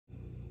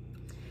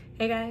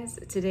Hey guys,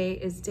 today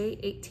is day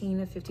 18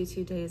 of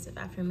 52 days of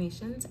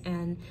affirmations,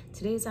 and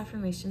today's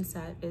affirmation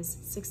set is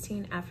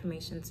 16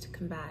 affirmations to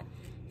combat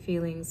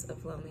feelings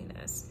of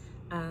loneliness.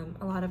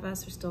 A lot of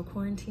us are still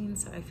quarantined,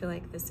 so I feel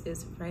like this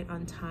is right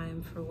on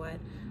time for what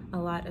a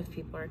lot of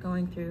people are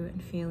going through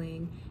and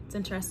feeling. It's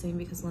interesting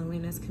because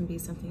loneliness can be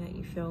something that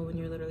you feel when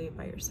you're literally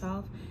by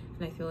yourself,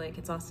 and I feel like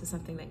it's also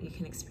something that you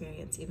can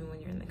experience even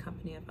when you're in the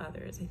company of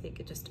others. I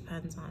think it just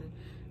depends on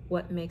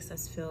what makes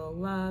us feel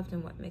loved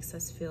and what makes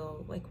us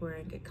feel like we're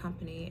in good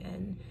company,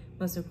 and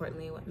most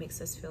importantly, what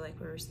makes us feel like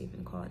we're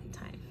receiving quality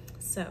time.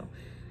 So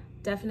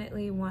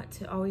definitely want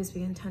to always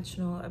be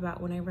intentional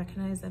about when I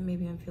recognize that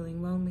maybe I'm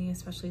feeling lonely,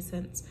 especially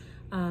since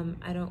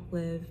I don't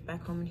live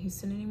back home in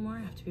Houston anymore.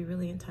 I have to be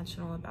really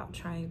intentional about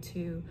trying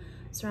to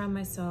surround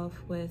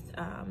myself with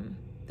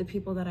the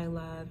people that I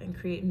love and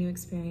create new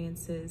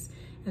experiences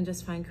and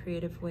just find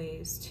creative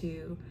ways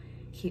to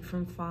keep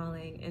from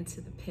falling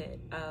into the pit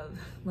of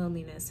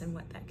loneliness and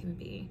what that can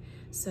be.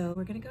 So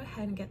we're gonna go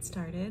ahead and get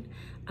started.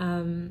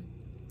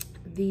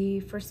 The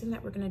first thing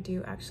that we're gonna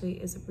do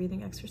actually is a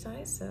breathing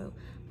exercise, so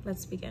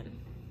let's begin.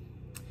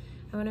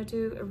 I wanna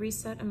do a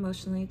reset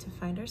emotionally to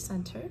find our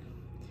center.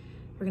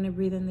 We're gonna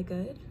breathe in the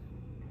good.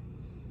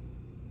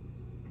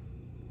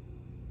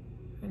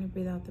 We're gonna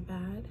breathe out the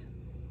bad.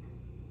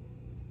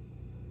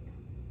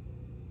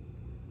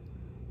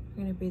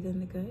 We're gonna breathe in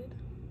the good.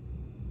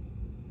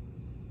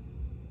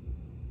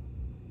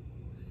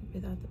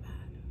 Breathe out the bad.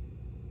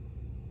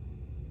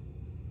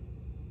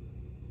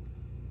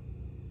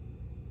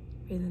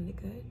 Breathe in the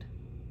good.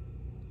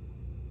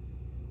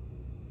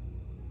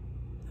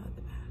 Out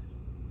the bad.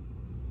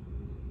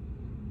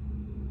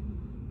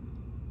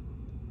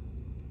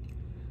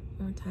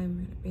 One more time,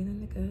 we're gonna breathe in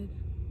the good.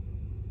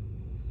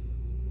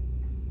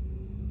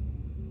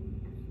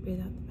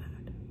 Breathe out the bad.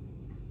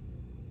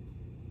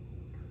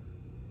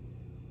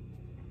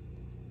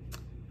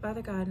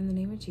 Father God, in the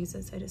name of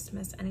Jesus, I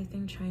dismiss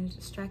anything trying to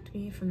distract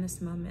me from this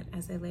moment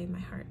as I lay my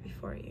heart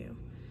before you.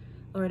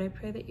 Lord, I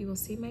pray that you will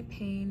see my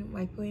pain,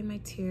 wipe away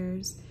my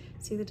tears,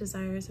 see the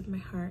desires of my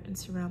heart, and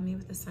surround me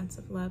with a sense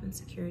of love and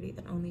security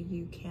that only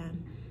you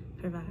can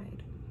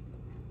provide.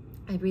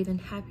 I breathe in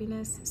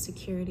happiness,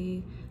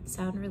 security,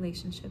 sound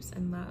relationships,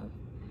 and love.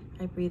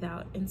 I breathe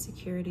out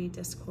insecurity,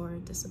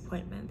 discord,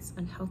 disappointments,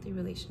 unhealthy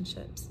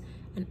relationships,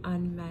 and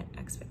unmet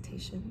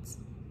expectations.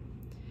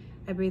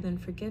 I breathe in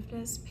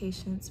forgiveness,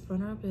 patience,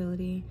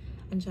 vulnerability,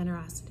 and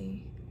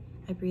generosity.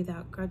 I breathe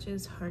out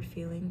grudges, hard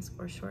feelings,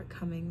 or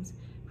shortcomings,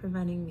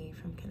 preventing me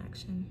from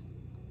connection.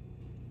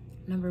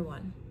 Number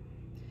 1,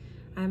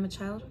 I am a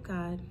child of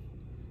God.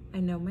 I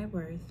know my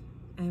worth.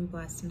 I am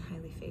blessed and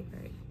highly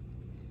favored.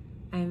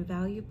 I am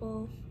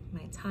valuable.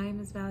 My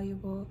time is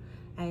valuable.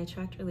 I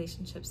attract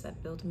relationships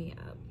that build me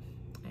up.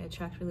 I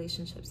attract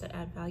relationships that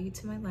add value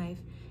to my life,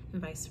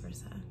 and vice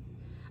versa.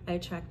 I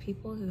attract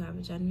people who have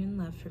a genuine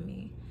love for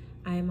me.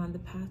 I am on the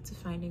path to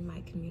finding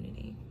my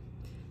community.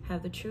 I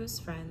have the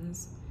truest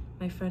friends.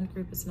 My friend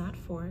group is not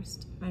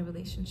forced. My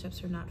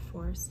relationships are not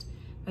forced.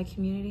 My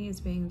community is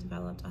being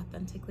developed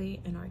authentically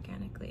and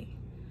organically.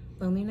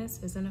 Loneliness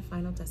isn't a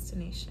final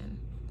destination.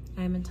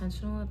 I am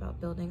intentional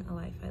about building a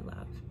life I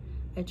love.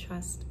 I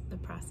trust the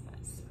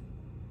process.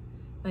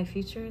 My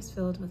future is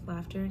filled with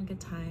laughter and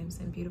good times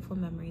and beautiful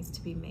memories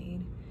to be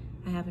made.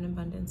 I have an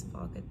abundance of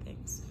all good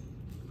things.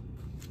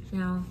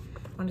 Now,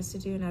 I want us to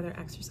do another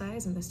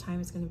exercise, and this time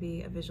it's going to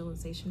be a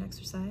visualization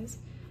exercise.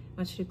 I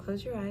want you to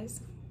close your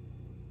eyes,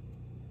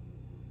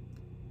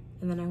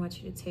 and then I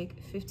want you to take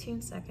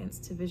 15 seconds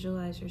to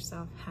visualize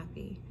yourself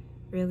happy,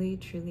 really,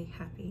 truly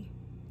happy.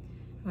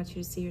 I want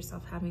you to see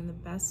yourself having the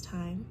best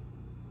time.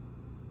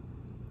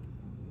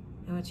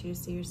 I want you to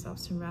see yourself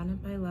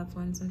surrounded by loved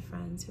ones and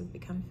friends who have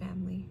become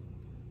family.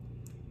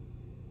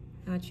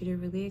 I want you to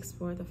really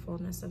explore the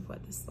fullness of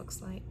what this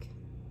looks like.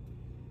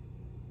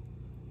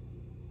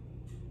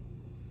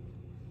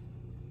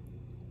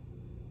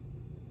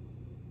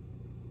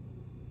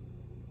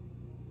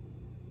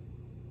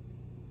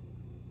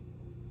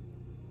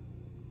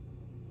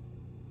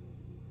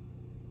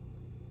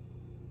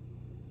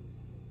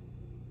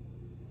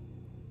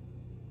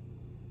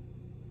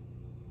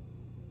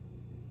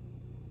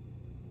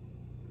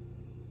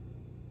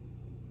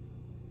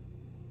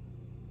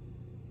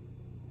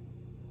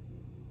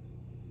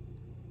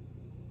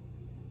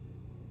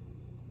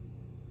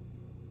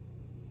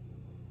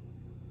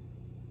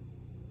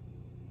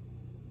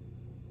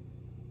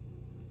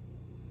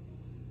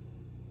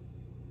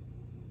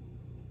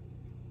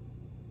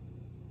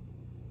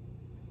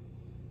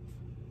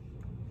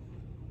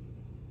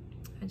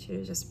 I want you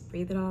to just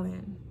breathe it all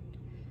in.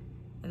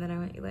 And then I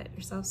want you to let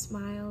yourself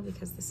smile,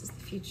 because this is the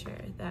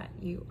future that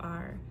you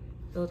are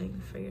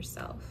building for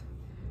yourself.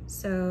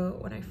 So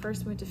when I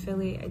first moved to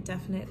Philly, I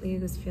definitely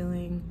was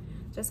feeling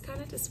just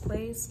kind of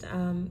displaced.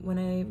 When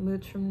I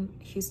moved from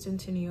Houston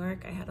to New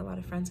York, I had a lot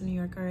of friends in New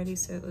York already,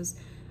 so it was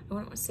I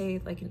wouldn't say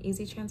like an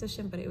easy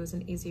transition, but it was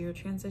an easier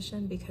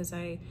transition because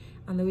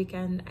on the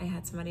weekend, I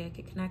had somebody I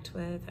could connect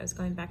with. I was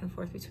going back and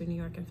forth between New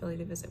York and Philly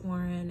to visit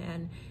Warren,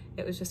 and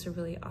it was just a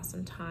really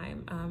awesome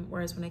time.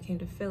 Whereas when I came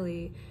to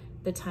Philly,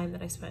 the time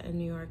that I spent in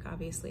New York,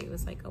 obviously it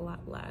was like a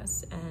lot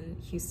less, and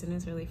Houston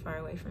is really far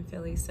away from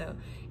Philly. So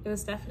it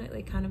was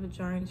definitely kind of a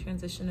jarring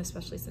transition,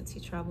 especially since he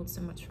traveled so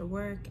much for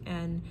work,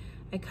 and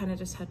I kind of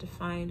just had to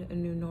find a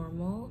new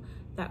normal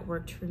that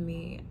worked for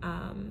me.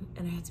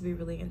 And I had to be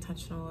really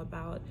intentional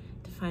about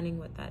defining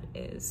what that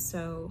is.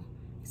 So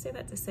I say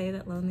that to say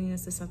that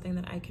loneliness is something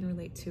that I can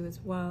relate to as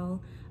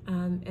well.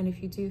 And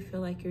if you do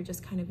feel like you're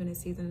just kind of in a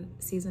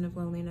season of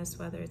loneliness,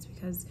 whether it's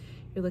because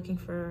you're looking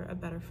for a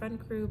better friend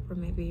group, or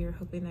maybe you're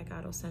hoping that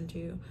God will send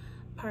you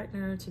a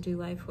partner to do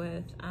life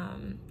with,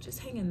 just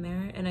hang in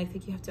there. And I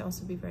think you have to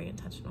also be very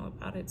intentional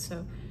about it.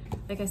 So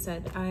like I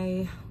said,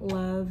 I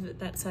love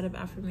that set of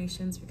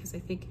affirmations because I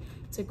think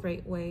it's a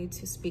great way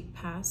to speak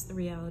past the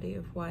reality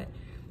of what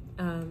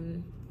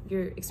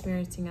you're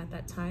experiencing at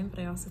that time. But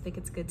I also think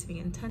it's good to be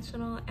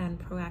intentional and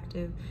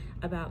proactive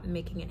about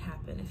making it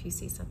happen if you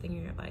see something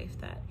in your life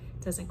that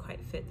doesn't quite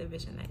fit the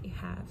vision that you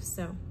have.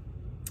 So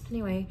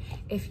anyway,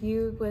 if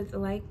you would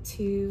like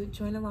to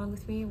join along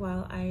with me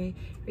while I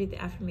read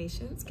the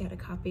affirmations, get a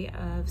copy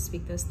of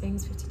Speak Those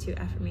Things, 52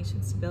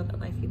 Affirmations to Build a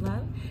Life You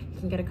Love. You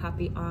can get a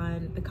copy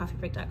on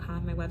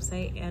thecoffeebreak.com, my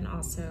website, and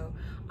also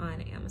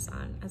on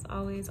Amazon. As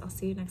always, I'll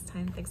see you next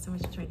time. Thanks so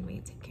much for joining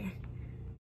me. Take care.